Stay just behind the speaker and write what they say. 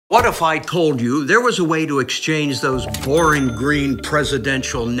What if I told you there was a way to exchange those boring green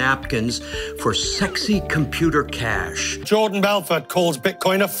presidential napkins for sexy computer cash? Jordan Belfort calls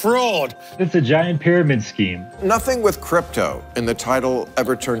Bitcoin a fraud. It's a giant pyramid scheme. Nothing with crypto in the title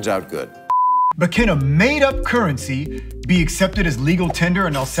ever turns out good. But can a made-up currency be accepted as legal tender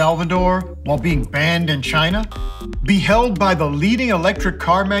in El Salvador while being banned in China? Be held by the leading electric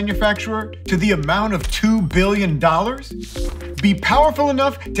car manufacturer to the amount of $2 billion? Be powerful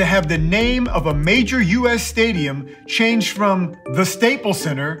enough to have the name of a major US stadium changed from the Staples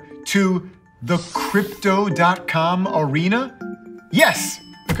Center to the Crypto.com Arena? Yes,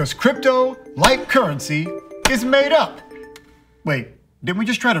 because crypto, like currency, is made up. Wait, didn't we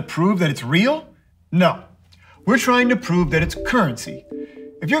just try to prove that it's real? No, we're trying to prove that it's currency.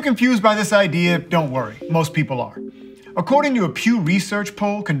 If you're confused by this idea, don't worry, most people are. According to a Pew Research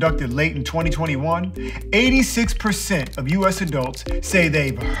poll conducted late in 2021, 86% of US adults say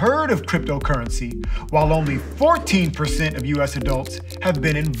they've heard of cryptocurrency, while only 14% of US adults have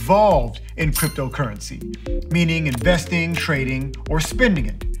been involved in cryptocurrency, meaning investing, trading, or spending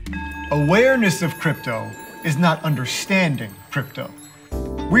it. Awareness of crypto is not understanding crypto.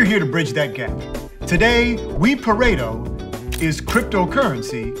 We're here to bridge that gap. Today, we Pareto is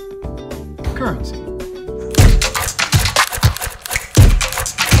cryptocurrency currency.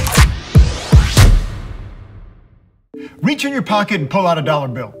 Reach in your pocket and pull out a dollar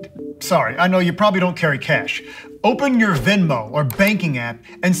bill. Sorry, I know you probably don't carry cash. Open your Venmo or banking app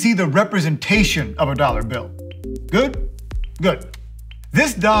and see the representation of a dollar bill. Good? Good.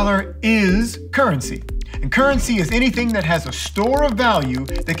 This dollar is currency. And currency is anything that has a store of value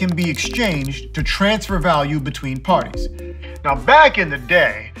that can be exchanged to transfer value between parties. Now, back in the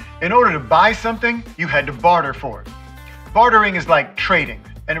day, in order to buy something, you had to barter for it. Bartering is like trading,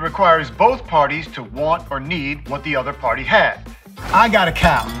 and it requires both parties to want or need what the other party had. I got a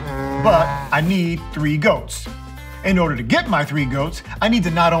cow, but I need 3 goats. In order to get my 3 goats, I need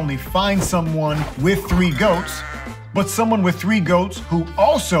to not only find someone with 3 goats, but someone with 3 goats who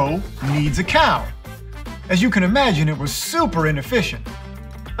also needs a cow. As you can imagine, it was super inefficient.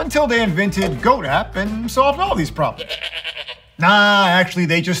 Until they invented Goat App and solved all these problems. Nah, actually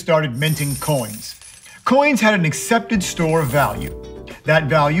they just started minting coins. Coins had an accepted store of value. That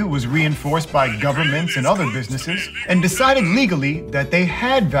value was reinforced by governments and other businesses and decided legally that they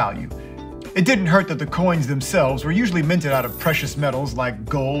had value. It didn't hurt that the coins themselves were usually minted out of precious metals like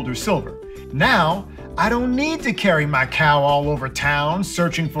gold or silver. Now, I don't need to carry my cow all over town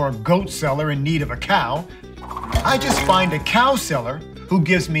searching for a goat seller in need of a cow. I just find a cow seller who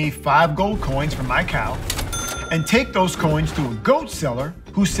gives me 5 gold coins for my cow and take those coins to a goat seller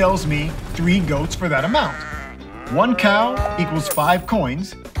who sells me 3 goats for that amount. 1 cow equals 5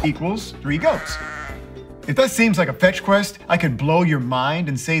 coins equals 3 goats. If that seems like a fetch quest, I could blow your mind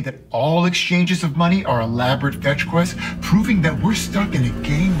and say that all exchanges of money are elaborate fetch quests, proving that we're stuck in a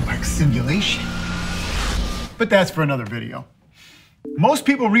game-like simulation. But that's for another video. Most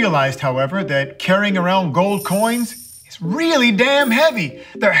people realized, however, that carrying around gold coins is really damn heavy.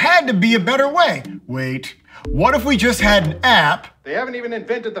 There had to be a better way. Wait, what if we just had an app? They haven't even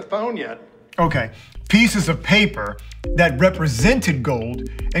invented the phone yet. Okay, pieces of paper that represented gold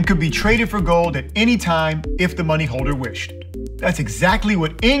and could be traded for gold at any time if the money holder wished. That's exactly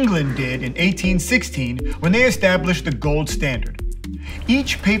what England did in 1816 when they established the gold standard.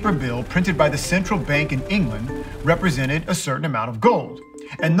 Each paper bill printed by the central bank in England represented a certain amount of gold,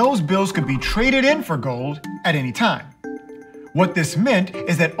 and those bills could be traded in for gold at any time. What this meant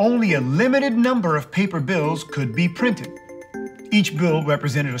is that only a limited number of paper bills could be printed. Each bill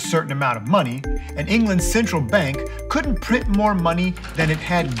represented a certain amount of money, and England's central bank couldn't print more money than it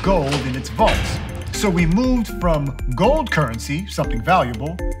had gold in its vaults. So we moved from gold currency, something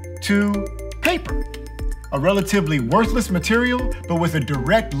valuable, to paper, a relatively worthless material, but with a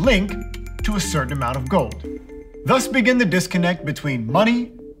direct link to a certain amount of gold. Thus began the disconnect between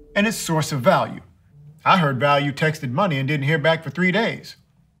money and its source of value. I heard value texted money and didn't hear back for 3 days.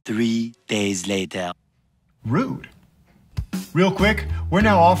 3 days later. Rude. Real quick, we're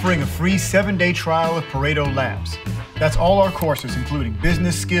now offering a free 7-day trial of Pareto Labs. That's all our courses, including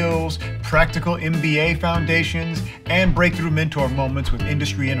business skills, practical MBA foundations, and breakthrough mentor moments with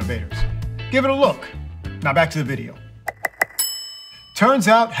industry innovators. Give it a look. Now back to the video. Turns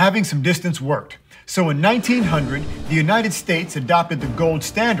out having some distance worked. So in 1900, the United States adopted the Gold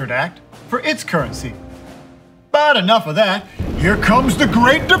Standard Act for its currency. But enough of that, here comes the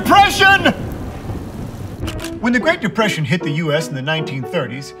Great Depression! When the Great Depression hit the US in the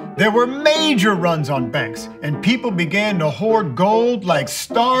 1930s, there were major runs on banks, and people began to hoard gold like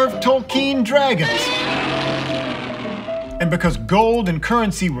starved Tolkien dragons. And because gold and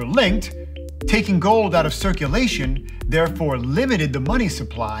currency were linked, taking gold out of circulation therefore limited the money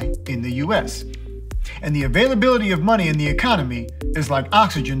supply in the US. And the availability of money in the economy is like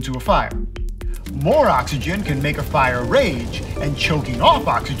oxygen to a fire. More oxygen can make a fire rage, and choking off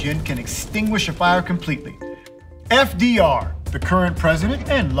oxygen can extinguish a fire completely. FDR, the current president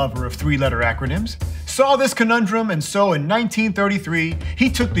and lover of three-letter acronyms, saw this conundrum, and so in 1933, he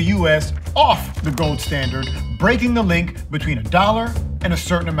took the US off the gold standard, breaking the link between a dollar and a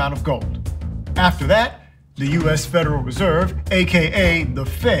certain amount of gold. After that, the US Federal Reserve, aka the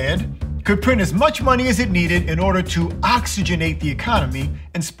Fed, could print as much money as it needed in order to oxygenate the economy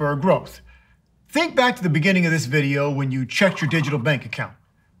and spur growth. Think back to the beginning of this video when you checked your digital bank account,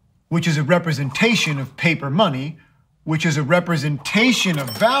 which is a representation of paper money, which is a representation of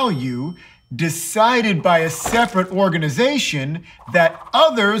value decided by a separate organization that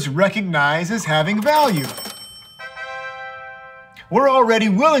others recognize as having value. We're already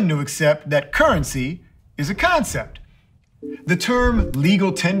willing to accept that currency is a concept. The term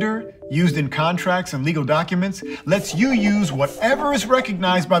legal tender, used in contracts and legal documents, lets you use whatever is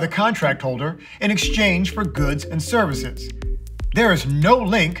recognized by the contract holder in exchange for goods and services. There is no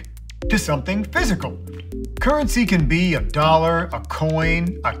link to something physical. Currency can be a dollar, a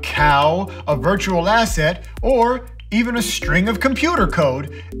coin, a cow, a virtual asset, or even a string of computer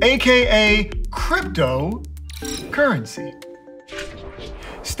code, aka cryptocurrency.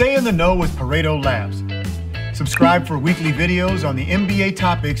 Stay in the know with Pareto Labs. Subscribe for weekly videos on the MBA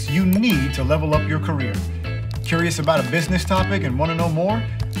topics you need to level up your career. Curious about a business topic and want to know more?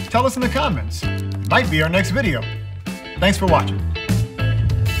 Tell us in the comments. It might be our next video. Thanks for watching.